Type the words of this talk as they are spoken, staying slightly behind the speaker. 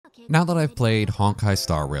Now that I've played Honkai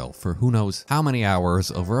Star Rail for who knows how many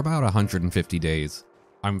hours over about 150 days,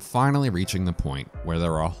 I'm finally reaching the point where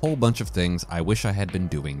there are a whole bunch of things I wish I had been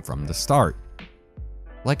doing from the start.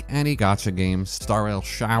 Like any gacha game, Star Rail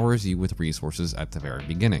showers you with resources at the very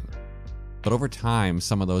beginning. But over time,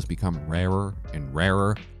 some of those become rarer and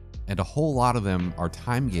rarer, and a whole lot of them are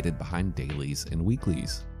time-gated behind dailies and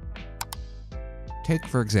weeklies. Take,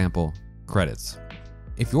 for example, credits.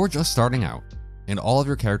 If you're just starting out, and all of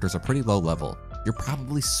your characters are pretty low level, you're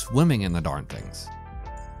probably swimming in the darn things.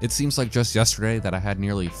 It seems like just yesterday that I had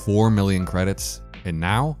nearly 4 million credits, and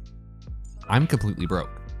now, I'm completely broke.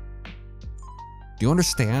 Do you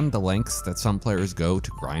understand the lengths that some players go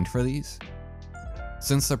to grind for these?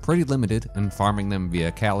 Since they're pretty limited and farming them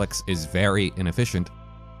via Calyx is very inefficient,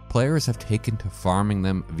 players have taken to farming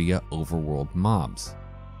them via overworld mobs.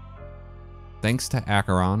 Thanks to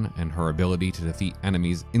Acheron and her ability to defeat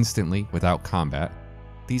enemies instantly without combat,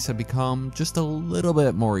 these have become just a little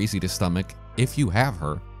bit more easy to stomach if you have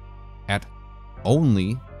her at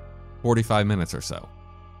only 45 minutes or so.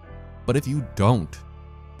 But if you don't,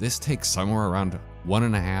 this takes somewhere around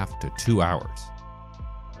 1.5 to 2 hours.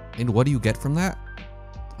 And what do you get from that?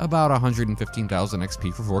 About 115,000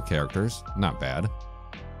 XP for 4 characters, not bad.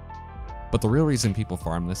 But the real reason people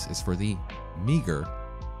farm this is for the meager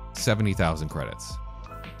 70,000 credits.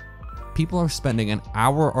 People are spending an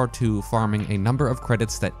hour or two farming a number of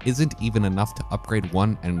credits that isn't even enough to upgrade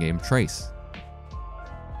one endgame trace.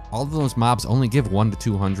 All of those mobs only give 1 to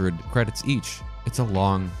 200 credits each. It's a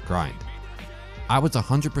long grind. I was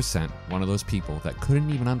 100% one of those people that couldn't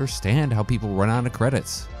even understand how people run out of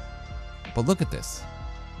credits. But look at this.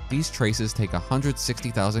 These traces take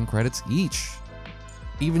 160,000 credits each.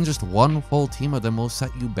 Even just one full team of them will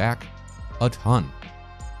set you back a ton.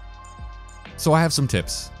 So I have some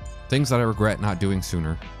tips, things that I regret not doing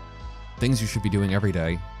sooner, things you should be doing every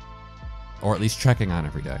day, or at least checking on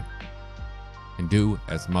every day, and do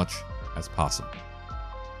as much as possible.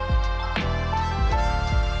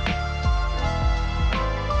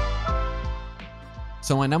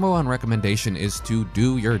 So my number one recommendation is to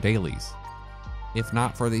do your dailies. If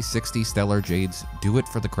not for the 60 stellar jades, do it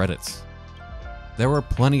for the credits. There were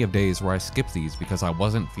plenty of days where I skipped these because I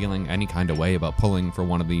wasn't feeling any kind of way about pulling for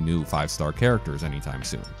one of the new 5-star characters anytime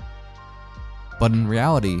soon. But in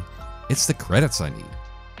reality, it's the credits I need.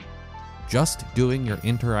 Just doing your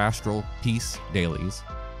interastral piece dailies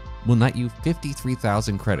will net you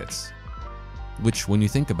 53,000 credits, which when you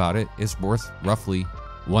think about it is worth roughly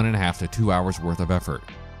 1.5 to 2 hours worth of effort.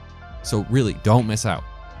 So really, don't miss out.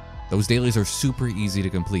 Those dailies are super easy to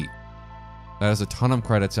complete. That is a ton of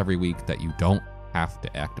credits every week that you don't have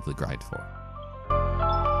to actively grind for.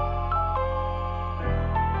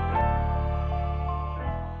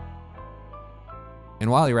 And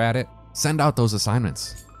while you're at it, send out those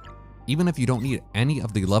assignments. Even if you don't need any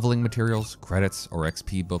of the leveling materials, credits, or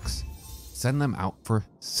XP books, send them out for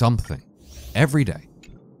something every day.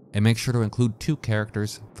 And make sure to include 2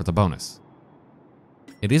 characters for the bonus.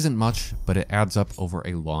 It isn't much, but it adds up over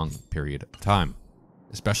a long period of time,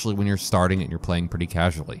 especially when you're starting and you're playing pretty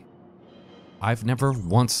casually. I've never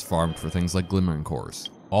once farmed for things like glimmering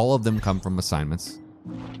cores. All of them come from assignments.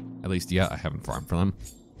 At least yet I haven't farmed for them,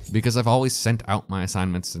 because I've always sent out my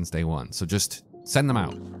assignments since day one. So just send them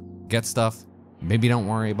out, get stuff. Maybe don't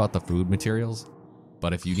worry about the food materials,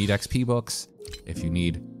 but if you need XP books, if you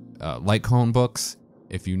need light cone books,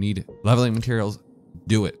 if you need leveling materials,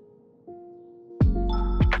 do it.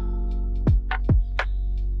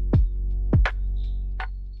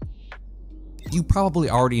 You probably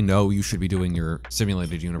already know you should be doing your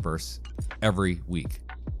simulated universe every week.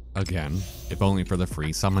 Again, if only for the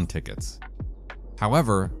free summon tickets.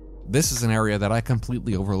 However, this is an area that I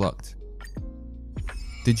completely overlooked.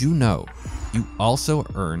 Did you know you also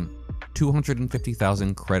earn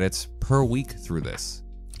 250,000 credits per week through this?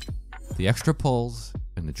 The extra pulls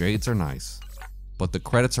and the jades are nice, but the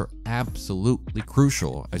credits are absolutely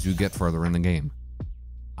crucial as you get further in the game.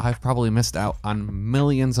 I've probably missed out on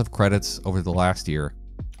millions of credits over the last year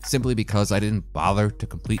simply because I didn't bother to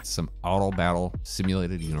complete some auto battle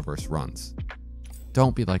simulated universe runs.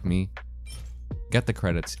 Don't be like me. Get the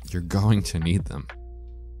credits, you're going to need them.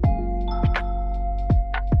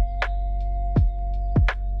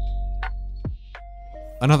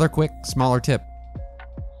 Another quick, smaller tip.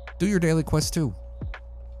 Do your daily quest too.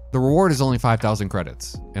 The reward is only 5,000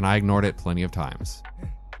 credits, and I ignored it plenty of times.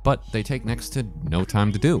 But they take next to no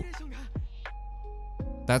time to do.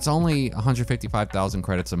 That's only 155,000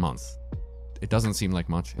 credits a month. It doesn't seem like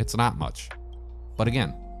much, it's not much. But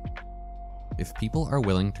again, if people are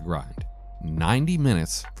willing to grind 90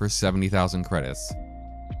 minutes for 70,000 credits,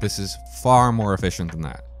 this is far more efficient than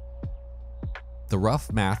that. The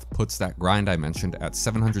rough math puts that grind I mentioned at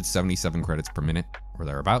 777 credits per minute, or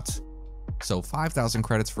thereabouts, so 5,000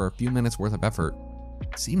 credits for a few minutes worth of effort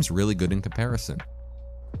seems really good in comparison.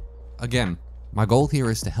 Again, my goal here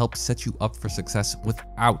is to help set you up for success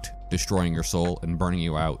without destroying your soul and burning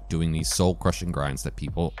you out doing these soul-crushing grinds that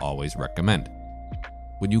people always recommend.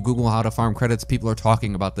 When you Google how to farm credits, people are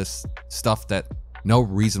talking about this stuff that no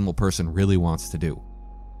reasonable person really wants to do.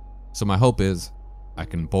 So my hope is I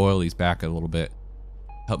can boil these back a little bit,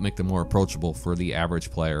 help make them more approachable for the average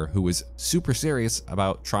player who is super serious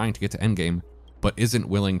about trying to get to endgame, but isn't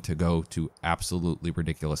willing to go to absolutely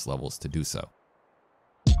ridiculous levels to do so.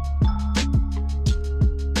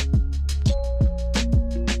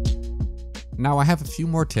 Now I have a few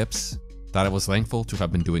more tips that I was thankful to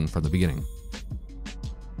have been doing from the beginning.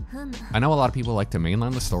 I know a lot of people like to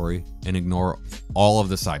mainline the story and ignore all of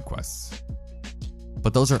the side quests,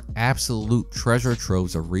 but those are absolute treasure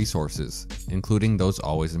troves of resources, including those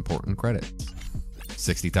always important credits.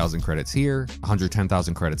 60,000 credits here,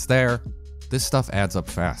 110,000 credits there. This stuff adds up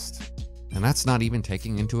fast, and that's not even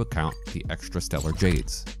taking into account the extra stellar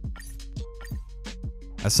jades.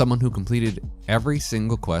 As someone who completed every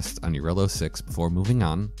single quest on Eurillo 6 before moving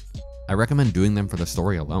on, I recommend doing them for the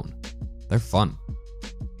story alone. They're fun.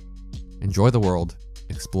 Enjoy the world,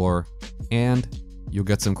 explore, and you'll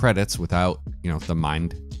get some credits without, the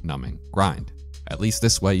mind-numbing grind. At least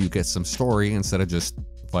this way you get some story instead of just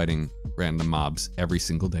fighting random mobs every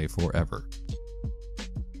single day forever.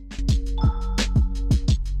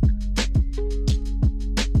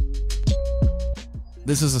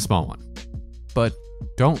 This is a small one, but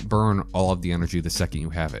don't burn all of the energy the second you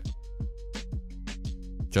have it.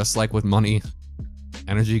 Just like with money,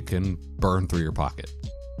 energy can burn through your pocket.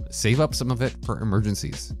 Save up some of it for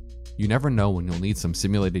emergencies. You never know when you'll need some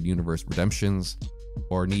simulated universe redemptions,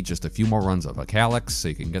 or need just a few more runs of a calyx so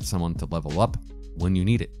you can get someone to level up when you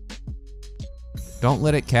need it. Don't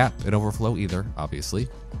let it cap and overflow either, obviously,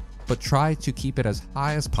 but try to keep it as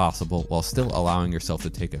high as possible while still allowing yourself to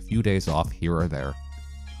take a few days off here or there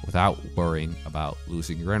without worrying about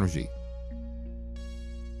losing your energy.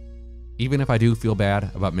 Even if I do feel bad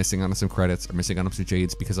about missing out on some credits or missing out on some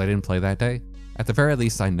jades because I didn't play that day, at the very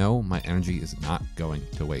least I know my energy is not going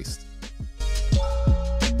to waste.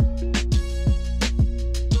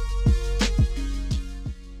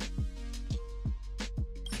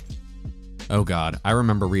 Oh god, I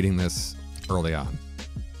remember reading this early on.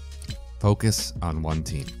 Focus on one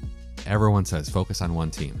team. Everyone says focus on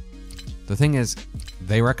one team. The thing is,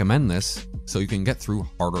 they recommend this so you can get through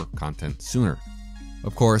harder content sooner.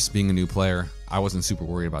 Of course, being a new player, I wasn't super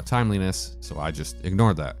worried about timeliness, so I just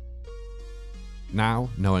ignored that. Now,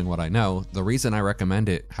 knowing what I know, the reason I recommend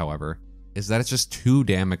it, however, is that it's just too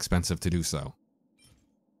damn expensive to do so.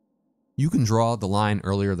 You can draw the line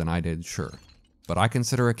earlier than I did, sure, but I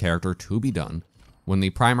consider a character to be done when the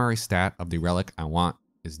primary stat of the relic I want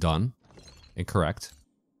is done and correct,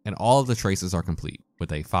 and all of the traces are complete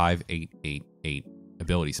with a 5-8-8-8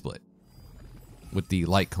 ability split, with the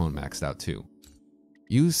light cone maxed out too.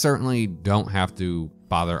 You certainly don't have to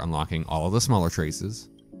bother unlocking all of the smaller traces,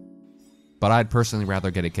 but I'd personally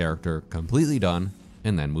rather get a character completely done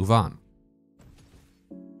and then move on.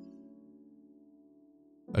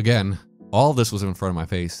 Again, all of this was in front of my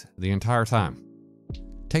face the entire time.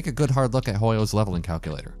 Take a good hard look at Hoyo's leveling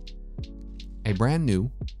calculator. A brand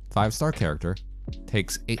new 5-star character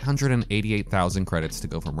takes 888,000 credits to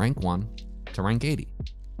go from rank 1 to rank 80,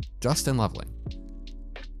 just in leveling.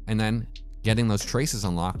 And then getting those traces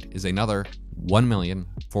unlocked is another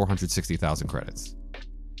 1,460,000 credits.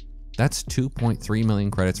 That's 2.3 million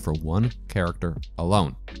credits for one character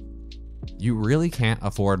alone. You really can't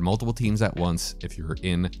afford multiple teams at once if you're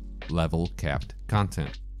in level capped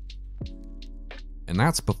content. And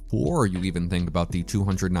that's before you even think about the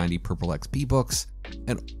 290 purple XP books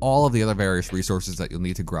and all of the other various resources that you'll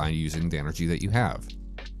need to grind using the energy that you have.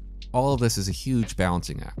 All of this is a huge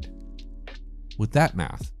balancing act. With that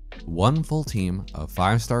math, one full team of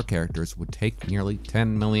 5-star characters would take nearly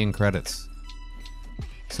 10 million credits.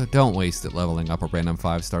 So don't waste it leveling up a random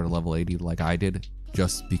 5-star to level 80 like I did,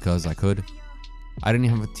 just because I could. I didn't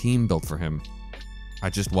have a team built for him. I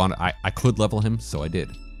could level him, so I did.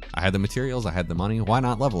 I had the materials, I had the money, why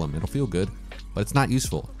not level him? It'll feel good, but it's not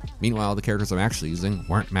useful. Meanwhile, the characters I'm actually using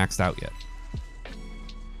weren't maxed out yet.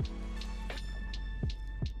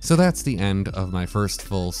 So that's the end of my first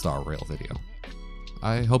full Star Rail video.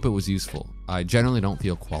 I hope it was useful. I generally don't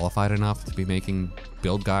feel qualified enough to be making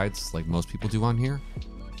build guides like most people do on here,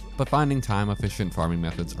 but finding time-efficient farming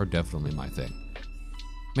methods are definitely my thing.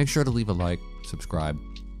 Make sure to leave a like, subscribe,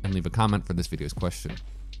 and leave a comment for this video's question.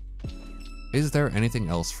 Is there anything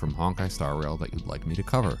else from Honkai Star Rail that you'd like me to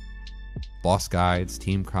cover? Boss guides,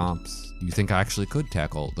 team comps, do you think I actually could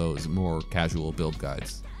tackle those more casual build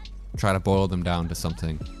guides? Try to boil them down to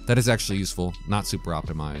something that is actually useful, not super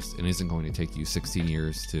optimized, and isn't going to take you 16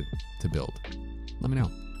 years to build. Let me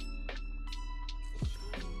know.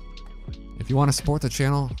 If you want to support the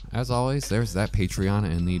channel, as always, there's that Patreon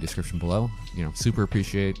in the description below. You know, super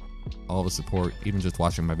appreciate all the support, even just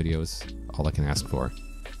watching my videos, all I can ask for.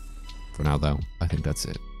 For now though, I think that's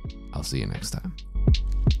it. I'll see you next time.